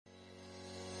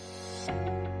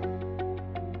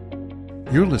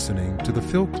You're listening to the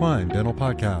Phil Klein Dental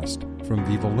Podcast from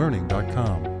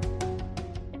VivaLearning.com.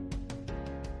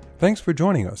 Thanks for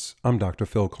joining us. I'm Dr.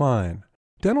 Phil Klein.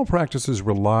 Dental practices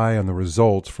rely on the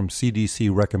results from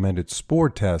CDC-recommended spore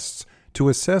tests to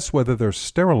assess whether their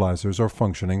sterilizers are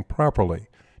functioning properly.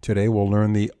 Today we'll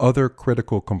learn the other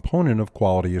critical component of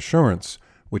quality assurance,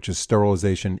 which is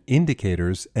sterilization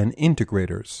indicators and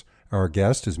integrators. Our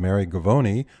guest is Mary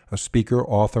Govoni, a speaker,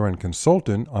 author, and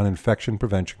consultant on infection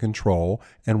prevention control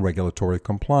and regulatory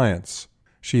compliance.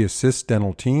 She assists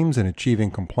dental teams in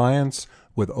achieving compliance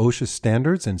with OSHA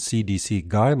standards and CDC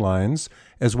guidelines,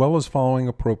 as well as following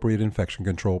appropriate infection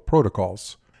control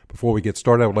protocols. Before we get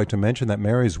started, I would like to mention that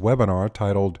Mary's webinar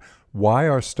titled, "Why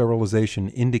Are Sterilization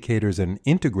Indicators and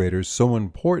Integrators So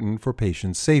Important for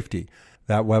Patient Safety?"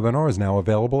 That webinar is now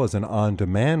available as an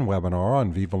on-demand webinar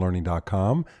on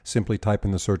VivaLearning.com. Simply type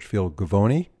in the search field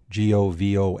Govoni,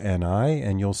 Govoni,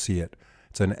 and you'll see it.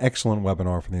 It's an excellent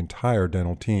webinar for the entire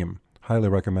dental team. Highly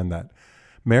recommend that.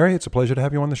 Mary, it's a pleasure to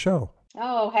have you on the show.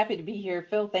 Oh, happy to be here,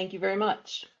 Phil. Thank you very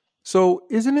much. So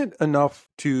isn't it enough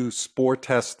to spore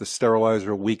test the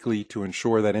sterilizer weekly to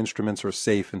ensure that instruments are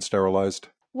safe and sterilized?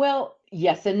 Well,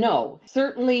 yes and no.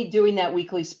 Certainly doing that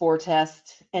weekly spore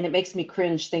test, and it makes me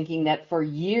cringe thinking that for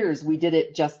years we did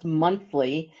it just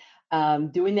monthly.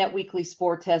 Doing that weekly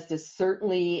spore test is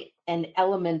certainly an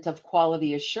element of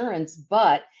quality assurance,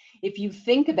 but if you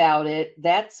think about it,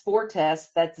 that spore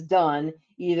test that's done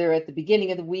either at the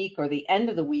beginning of the week or the end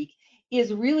of the week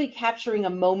is really capturing a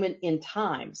moment in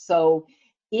time. So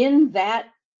in that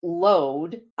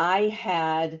load, I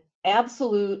had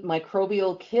absolute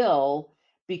microbial kill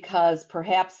because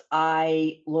perhaps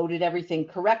I loaded everything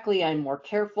correctly. I'm more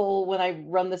careful when I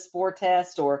run the spore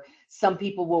test, or some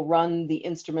people will run the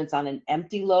instruments on an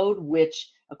empty load, which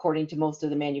according to most of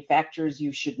the manufacturers,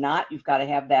 you should not. You've got to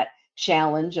have that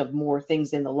challenge of more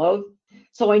things in the load.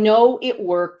 So I know it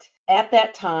worked at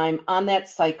that time, on that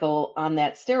cycle, on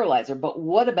that sterilizer. But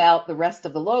what about the rest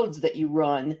of the loads that you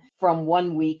run from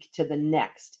one week to the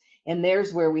next? And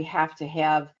there's where we have to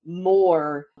have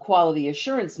more quality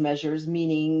assurance measures,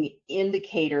 meaning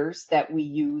indicators that we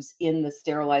use in the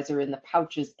sterilizer, in the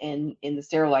pouches, and in the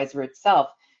sterilizer itself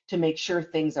to make sure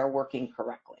things are working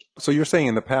correctly. So you're saying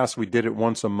in the past we did it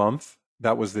once a month?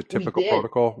 That was the typical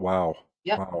protocol? Wow.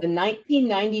 Yep. Wow. The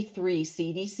 1993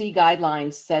 CDC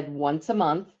guidelines said once a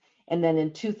month. And then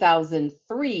in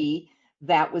 2003,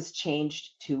 that was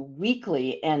changed to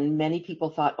weekly. And many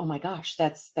people thought, oh my gosh,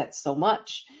 that's so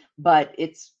much. But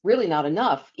it's really not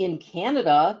enough. In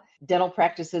Canada, dental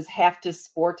practices have to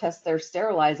spore test their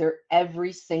sterilizer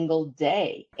every single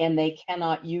day. And they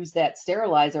cannot use that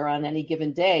sterilizer on any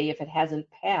given day if it hasn't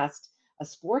passed a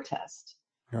spore test.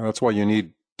 Yeah, that's why you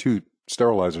need 2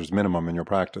 sterilizers minimum in your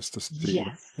practice to see.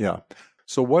 Yes. Yeah.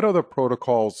 So what other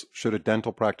protocols should a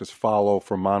dental practice follow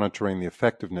for monitoring the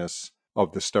effectiveness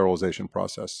of the sterilization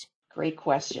process? Great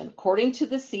question. According to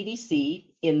the CDC,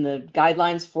 in the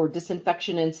guidelines for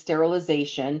disinfection and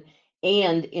sterilization,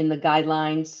 and in the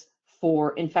guidelines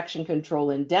for infection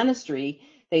control in dentistry,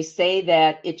 they say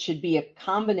that it should be a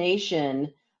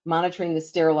combination. Monitoring the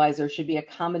sterilizer should be a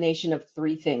combination of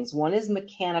 3 things. One is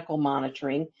mechanical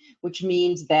monitoring, which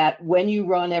means that when you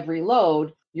run every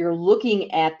load, you're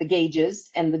looking at the gauges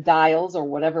and the dials or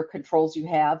whatever controls you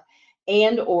have,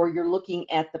 and or you're looking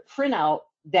at the printout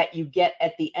that you get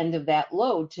at the end of that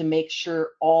load to make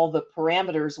sure all the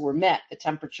parameters were met, the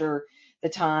temperature, the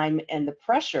time, and the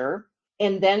pressure.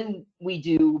 And then we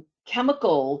do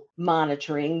chemical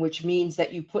monitoring, which means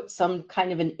that you put some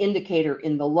kind of an indicator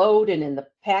in the load and in the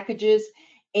packages,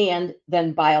 and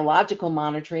then biological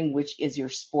monitoring, which is your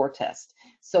spore test.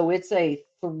 So it's a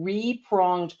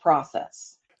 3-pronged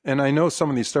process. And I know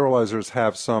some of these sterilizers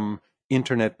have some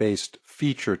internet-based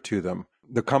feature to them.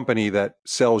 The company that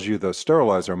sells you the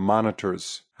sterilizer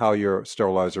monitors how your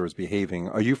sterilizer is behaving.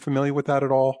 Are you familiar with that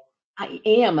at all? I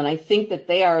am, and I think that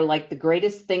they are like the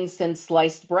greatest thing since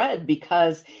sliced bread,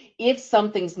 because if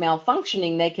something's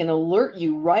malfunctioning, they can alert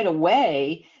you right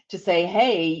away to say,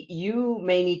 hey, you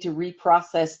may need to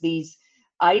reprocess these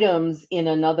items in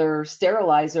another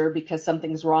sterilizer because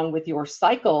something's wrong with your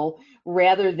cycle,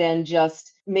 rather than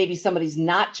just maybe somebody's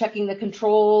not checking the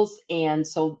controls. And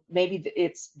so maybe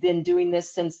it's been doing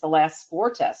this since the last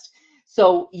spore test.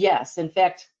 So yes, in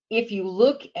fact, if you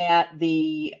look at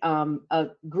the a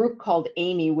group called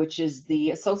AMI, which is the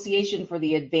Association for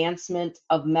the Advancement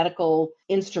of Medical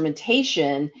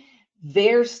Instrumentation,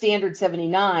 their Standard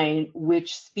 79,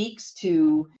 which speaks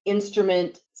to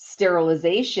instrument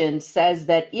sterilization, says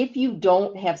that if you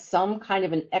don't have some kind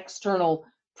of an external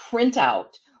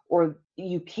printout, or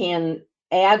you can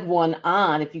add one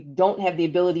on, if you don't have the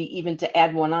ability even to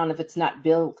add one on, if it's not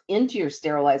built into your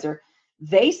sterilizer,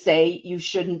 they say you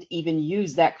shouldn't even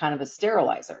use that kind of a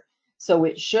sterilizer. So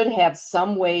it should have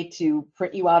some way to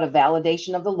print you out a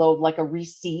validation of the load, like a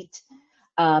receipt,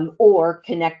 or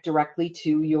connect directly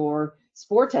to your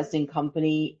spore testing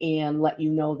company and let you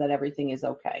know that everything is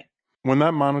okay. When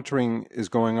that monitoring is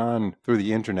going on through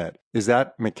the internet, is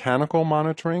that mechanical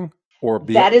monitoring or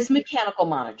That is mechanical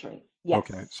monitoring. Yes.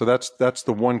 Okay, so that's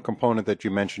the one component that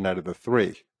you mentioned out of the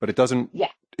three, but it doesn't Yeah.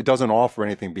 offer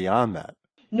anything beyond that.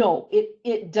 No,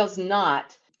 it does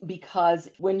not, because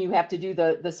when you have to do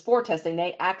the spore testing,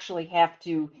 they actually have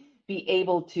to be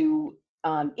able to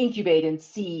incubate and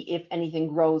see if anything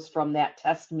grows from that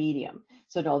test medium.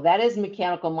 So no, that is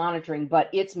mechanical monitoring, but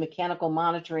it's mechanical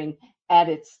monitoring at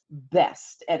its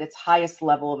best, at its highest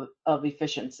level of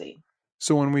efficiency.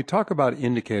 So when we talk about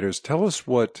indicators, tell us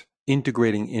what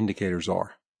integrating indicators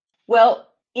are. Well,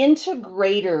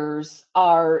 integrators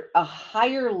are a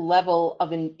higher level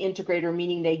of an integrator,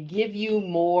 meaning they give you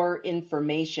more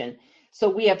information. So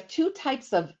we have two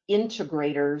types of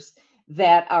integrators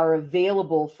that are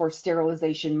available for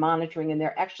sterilization monitoring, and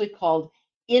they're actually called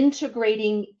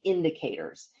integrating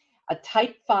indicators, a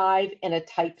type 5 and a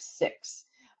type 6.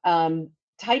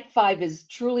 Type 5 is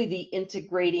truly the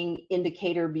integrating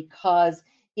indicator because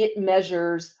it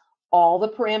measures all the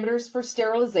parameters for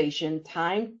sterilization: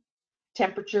 time,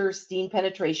 temperature, steam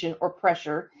penetration, or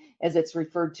pressure, as it's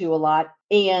referred to a lot.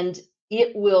 And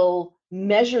it will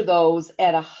measure those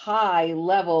at a high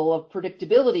level of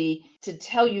predictability to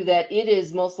tell you that it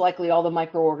is most likely all the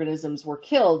microorganisms were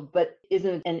killed, but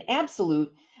isn't an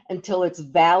absolute until it's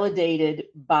validated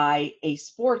by a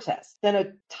spore test. Then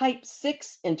a type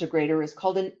 6 integrator is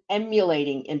called an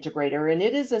emulating integrator, and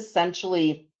it is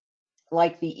essentially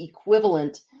like the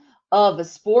equivalent of a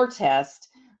spore test,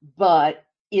 but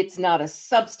it's not a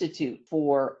substitute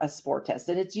for a spore test.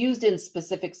 And it's used in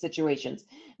specific situations,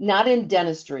 not in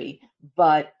dentistry,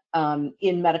 but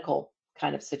in medical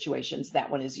kind of situations, that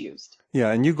one is used.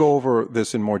 Yeah, and you go over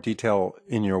this in more detail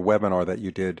in your webinar that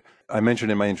you did. I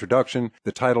mentioned in my introduction,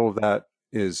 the title of that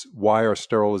is Why Are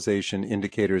Sterilization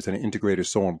Indicators and Integrators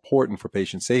So Important for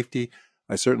Patient Safety?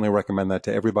 I certainly recommend that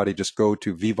to everybody. Just go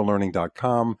to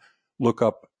vivalearning.com, look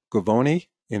up Govoni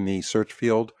in the search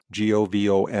field,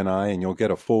 Govoni, and you'll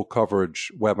get a full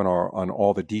coverage webinar on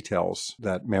all the details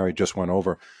that Mary just went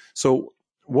over. So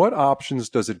what options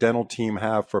does a dental team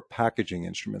have for packaging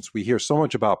instruments? We hear so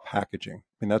much about packaging.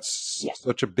 I mean, that's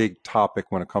such a big topic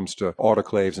when it comes to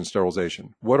autoclaves and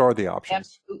sterilization. What are the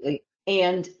options? Absolutely.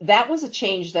 And that was a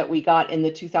change that we got in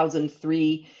the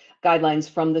 2003 guidelines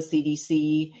from the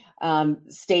CDC,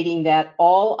 stating that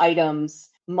all items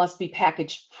must be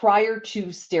packaged prior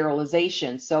to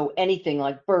sterilization. So anything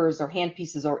like burrs or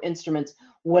handpieces or instruments,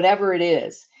 whatever it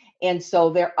is. And so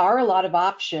there are a lot of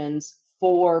options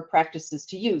for practices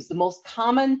to use. The most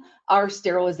common are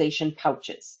sterilization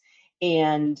pouches,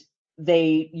 and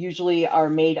they usually are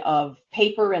made of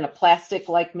paper and a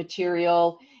plastic-like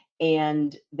material,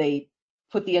 and they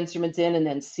put the instruments in and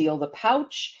then seal the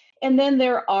pouch. And then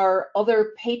there are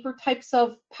other paper types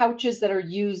of pouches that are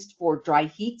used for dry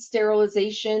heat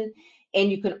sterilization.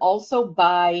 And you can also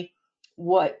buy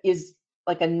what is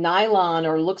like a nylon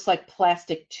or looks like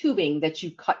plastic tubing that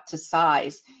you cut to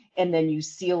size, and then you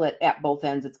seal it at both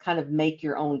ends. It's kind of make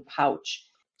your own pouch.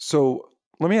 So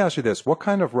let me ask you this. What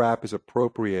kind of wrap is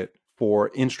appropriate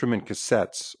for instrument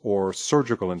cassettes or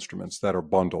surgical instruments that are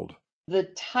bundled? The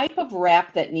type of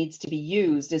wrap that needs to be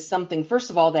used is something, first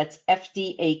of all, that's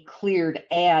FDA cleared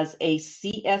as a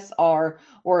CSR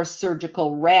or a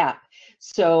surgical wrap.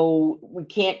 So we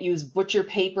can't use butcher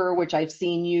paper, which I've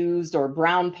seen used, or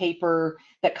brown paper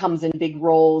that comes in big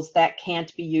rolls. That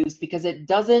can't be used because it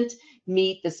doesn't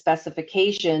meet the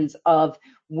specifications of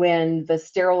when the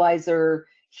sterilizer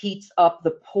heats up,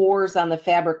 the pores on the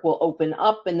fabric will open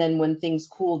up, and then when things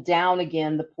cool down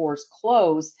again, the pores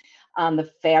close on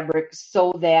the fabric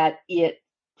so that it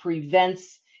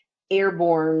prevents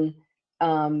airborne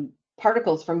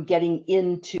particles from getting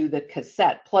into the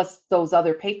cassette. Plus, those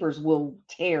other papers will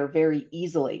tear very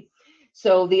easily.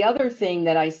 So the other thing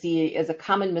that I see as a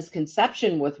common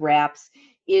misconception with wraps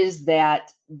is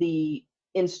that the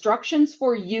instructions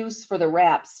for use for the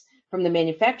wraps from the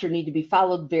manufacturer need to be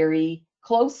followed very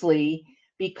closely,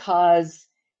 because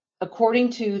according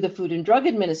to the Food and Drug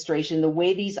Administration, the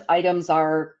way these items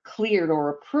are cleared or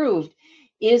approved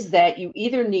is that you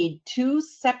either need 2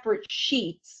 separate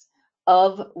sheets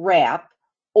of wrap,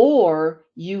 or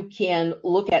you can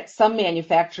look at some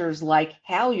manufacturers like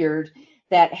Halyard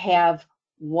that have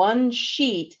 1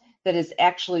 sheet that is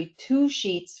actually 2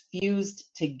 sheets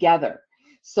fused together.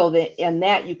 and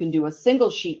that you can do a single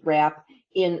sheet wrap.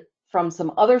 From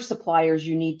some other suppliers,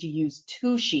 you need to use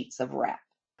 2 sheets of wrap.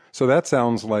 So that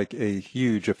sounds like a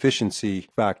huge efficiency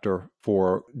factor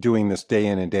for doing this day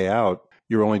in and day out.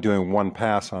 You're only doing one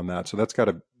pass on that. So there's got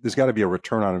to be a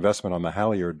return on investment on the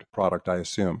Halyard product, I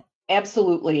assume.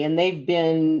 Absolutely. And they've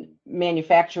been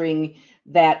manufacturing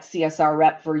that CSR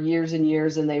rep for years and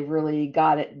years, and they've really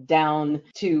got it down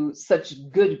to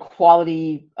such good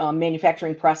quality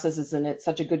manufacturing processes, and it's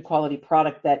such a good quality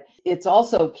product that it's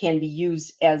also can be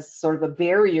used as sort of a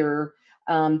barrier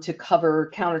to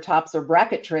cover countertops or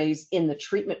bracket trays in the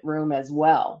treatment room as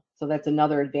well. So that's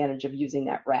another advantage of using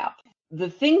that wrap. The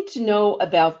thing to know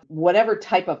about whatever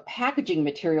type of packaging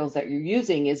materials that you're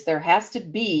using is there has to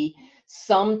be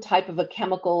some type of a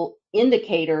chemical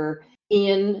indicator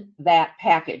in that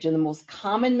package. And the most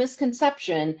common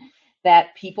misconception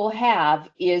that people have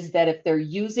is that if they're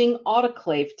using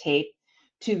autoclave tape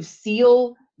to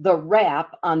seal the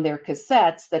wrap on their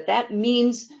cassettes, that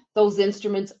means those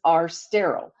instruments are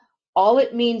sterile. All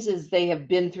it means is they have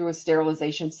been through a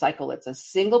sterilization cycle. It's a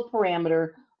single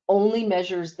parameter, only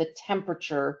measures the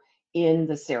temperature in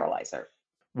the sterilizer.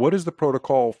 What is the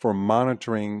protocol for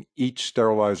monitoring each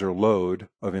sterilizer load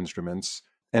of instruments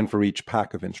and for each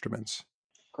pack of instruments?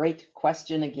 Great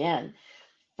question again.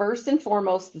 First and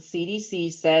foremost, the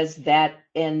CDC says that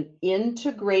an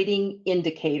integrating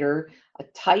indicator, a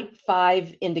type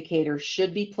 5 indicator,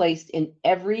 should be placed in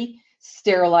every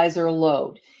sterilizer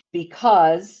load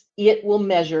because it will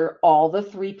measure all the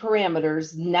 3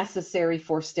 parameters necessary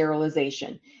for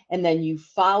sterilization. And then you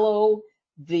follow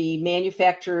the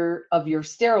manufacturer of your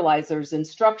sterilizer's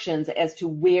instructions as to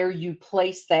where you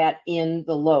place that in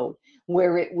the load,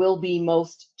 where it will be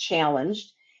most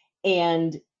challenged.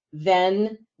 And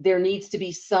then there needs to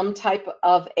be some type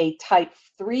of a type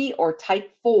 3 or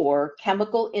type 4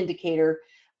 chemical indicator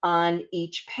on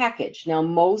each package. Now,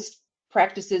 most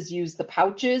practices use the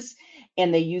pouches,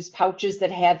 and they use pouches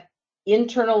that have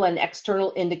internal and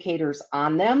external indicators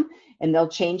on them, and they'll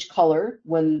change color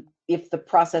if the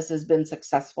process has been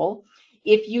successful.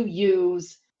 If you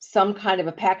use some kind of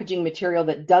a packaging material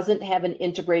that doesn't have an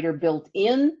integrator built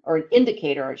in, or an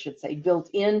indicator, I should say, built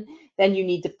in, then you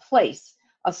need to place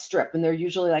a strip. And they're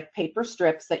usually like paper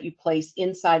strips that you place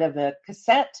inside of a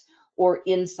cassette or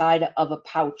inside of a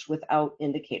pouch without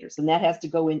indicators. And that has to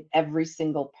go in every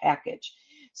single package.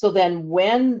 So then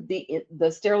when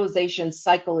the sterilization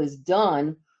cycle is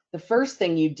done, the first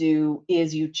thing you do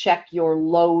is you check your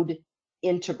load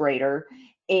integrator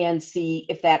and see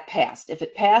if that passed. If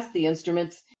it passed, the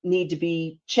instruments need to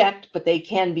be checked, but they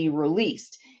can be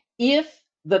released. If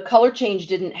the color change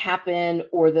didn't happen,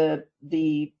 or the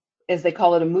as they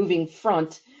call it, a moving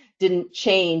front didn't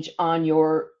change on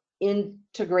your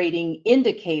integrating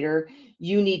indicator,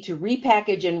 you need to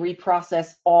repackage and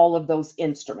reprocess all of those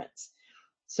instruments.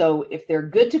 So if they're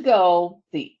good to go,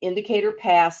 the indicator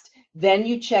passed, then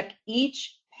you check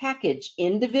each package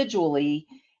individually,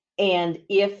 and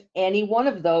if any one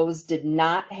of those did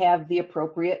not have the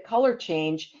appropriate color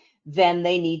change, then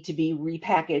they need to be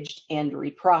repackaged and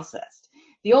reprocessed.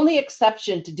 The only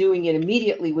exception to doing it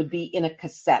immediately would be in a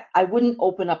cassette. I wouldn't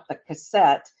open up the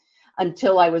cassette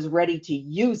until I was ready to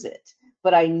use it,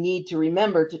 but I need to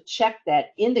remember to check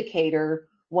that indicator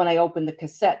when I open the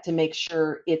cassette to make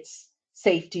sure it's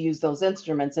safe to use those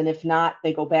instruments. And if not,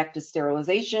 they go back to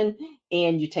sterilization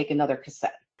and you take another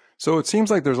cassette. So it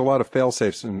seems like there's a lot of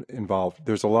fail-safes involved.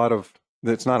 There's a lot of,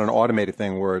 it's not an automated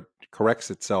thing where it corrects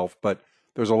itself, but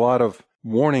there's a lot of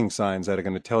warning signs that are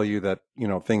going to tell you that,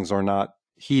 things are not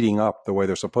heating up the way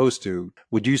they're supposed to.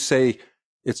 Would you say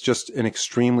it's just an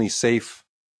extremely safe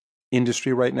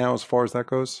industry right now as far as that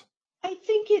goes? I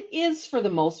think it is for the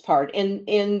most part, and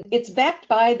it's backed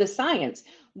by the science.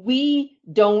 We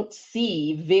don't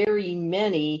see very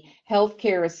many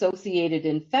healthcare associated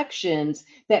infections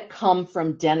that come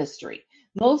from dentistry.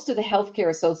 Most of the healthcare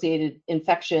associated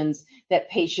infections that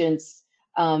patients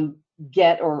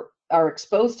get or are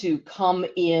exposed to come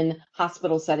in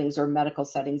hospital settings or medical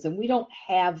settings, and we don't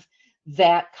have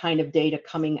that kind of data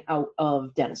coming out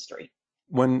of dentistry.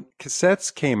 When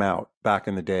cassettes came out back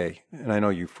in the day, and I know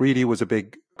Ufridi was a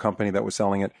big company that was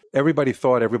selling it, everybody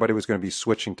thought everybody was going to be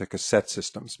switching to cassette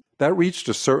systems. That reached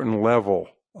a certain level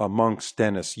amongst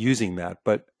dentists using that,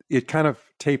 but it kind of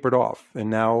tapered off. And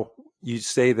now you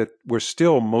say that we're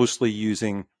still mostly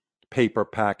using paper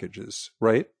packages,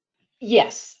 right?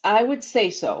 Yes, I would say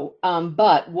so.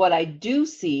 But what I do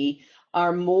see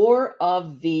are more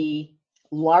of the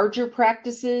larger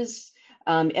practices,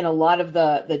 and a lot of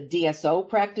the DSO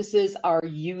practices are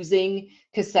using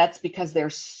cassettes because they're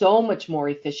so much more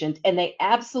efficient, and they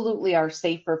absolutely are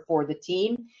safer for the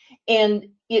team. And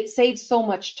it saves so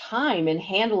much time in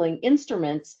handling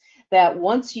instruments that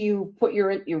once you put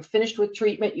you're finished with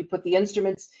treatment, you put the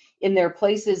instruments in their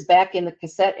places back in the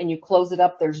cassette and you close it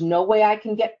up. There's no way I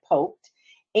can get poked.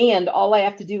 And all I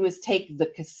have to do is take the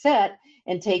cassette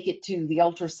and take it to the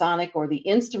ultrasonic or the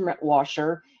instrument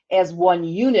washer as one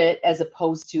unit, as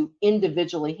opposed to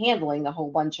individually handling a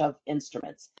whole bunch of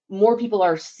instruments. More people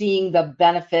are seeing the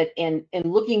benefit and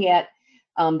looking at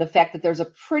the fact that there's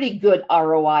a pretty good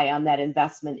ROI on that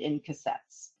investment in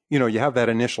cassettes. You know, you have that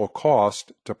initial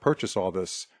cost to purchase all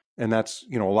this, and that's,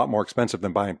 you know, a lot more expensive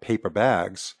than buying paper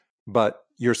bags. But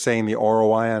you're saying the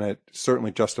ROI on it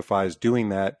certainly justifies doing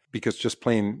that, because just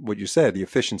plain what you said, the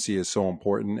efficiency is so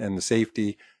important and the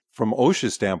safety. From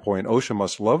OSHA's standpoint, OSHA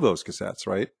must love those cassettes,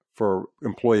 right? For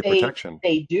employee protection.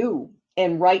 They do.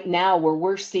 And right now, where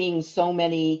we're seeing so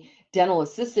many dental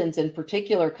assistants in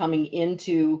particular coming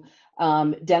into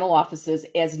dental offices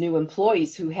as new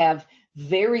employees who have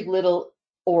very little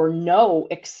or no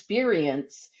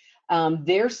experience,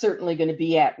 they're certainly going to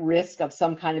be at risk of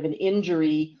some kind of an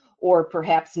injury, or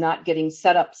perhaps not getting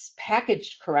setups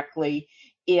packaged correctly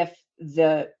if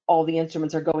all the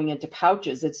instruments are going into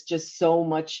pouches. It's just so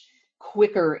much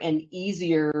quicker and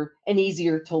easier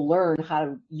to learn how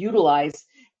to utilize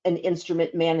an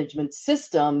instrument management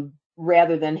system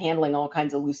rather than handling all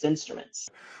kinds of loose instruments.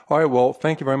 All right. Well,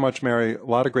 thank you very much, Mary. A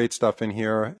lot of great stuff in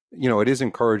here. You know, it is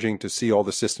encouraging to see all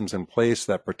the systems in place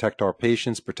that protect our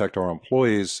patients, protect our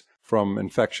employees from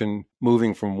infection,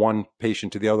 moving from one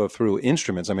patient to the other through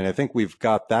instruments. I mean, I think we've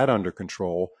got that under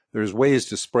control. There's ways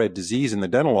to spread disease in the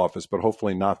dental office, but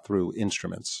hopefully not through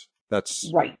instruments. That's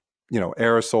right. You know,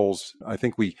 aerosols. I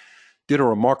think we did a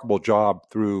remarkable job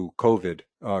through COVID,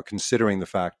 considering the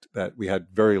fact that we had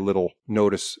very little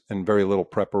notice and very little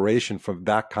preparation for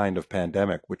that kind of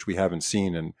pandemic, which we haven't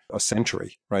seen in a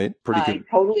century, right? Pretty good.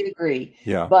 I totally agree.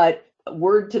 Yeah. But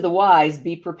word to the wise,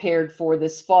 be prepared for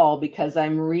this fall, because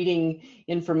I'm reading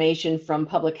information from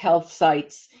public health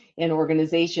sites and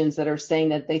organizations that are saying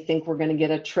that they think we're going to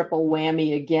get a triple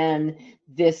whammy again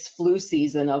this flu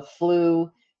season of flu,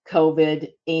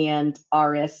 COVID, and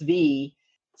RSV.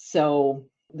 So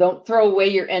don't throw away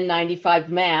your N95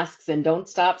 masks and don't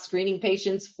stop screening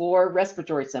patients for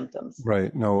respiratory symptoms.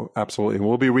 Right. No, absolutely.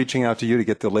 We'll be reaching out to you to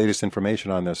get the latest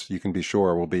information on this. You can be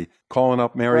sure. We'll be calling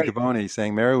up Mary Govoni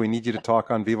saying, Mary, we need you to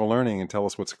talk on Viva Learning and tell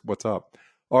us what's up.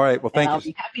 All right. Well, thank you. I'll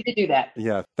be happy to do that.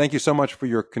 Yeah. Thank you so much for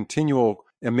your continual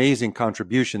amazing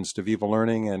contributions to Viva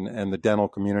Learning and the dental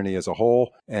community as a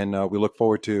whole. And we look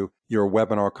forward to your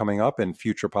webinar coming up and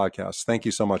future podcasts. Thank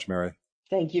you so much, Mary.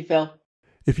 Thank you, Phil.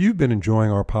 If you've been enjoying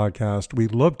our podcast,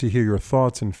 we'd love to hear your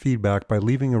thoughts and feedback by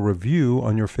leaving a review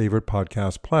on your favorite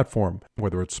podcast platform,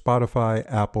 whether it's Spotify,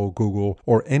 Apple, Google,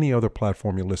 or any other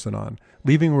platform you listen on.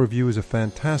 Leaving a review is a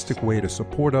fantastic way to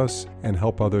support us and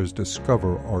help others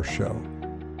discover our show.